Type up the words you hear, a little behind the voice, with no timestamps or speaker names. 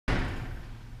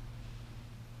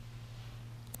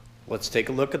Let's take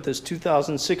a look at this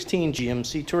 2016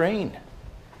 GMC Terrain.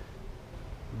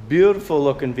 Beautiful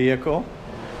looking vehicle.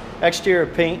 Exterior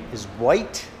paint is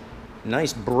white,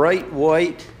 nice bright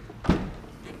white.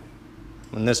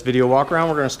 In this video walk around,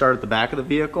 we're going to start at the back of the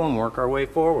vehicle and work our way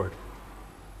forward.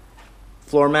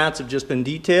 Floor mats have just been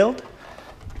detailed.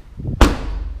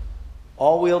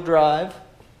 All-wheel drive,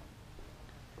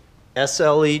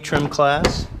 SLE trim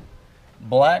class,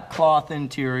 black cloth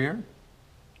interior.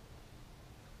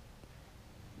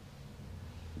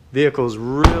 Vehicle is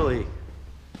really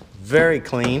very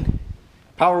clean.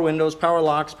 Power windows, power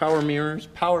locks, power mirrors,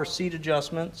 power seat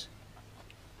adjustments.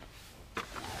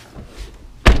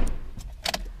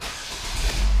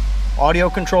 Audio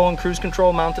control and cruise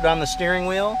control mounted on the steering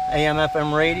wheel. AM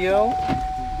FM radio.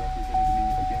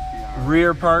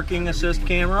 Rear parking assist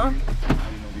camera.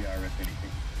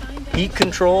 Heat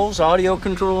controls, audio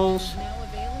controls.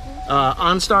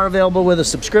 OnStar available with a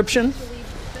subscription.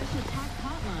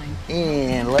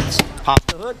 And let's pop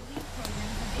the hood.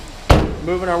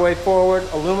 Moving our way forward,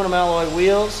 aluminum alloy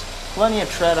wheels, plenty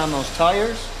of tread on those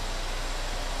tires.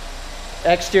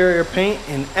 Exterior paint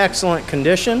in excellent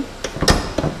condition.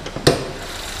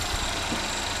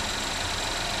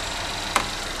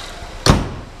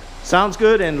 Sounds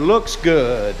good and looks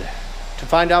good. To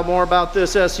find out more about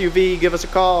this SUV, give us a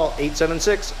call,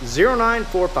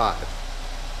 876-0945.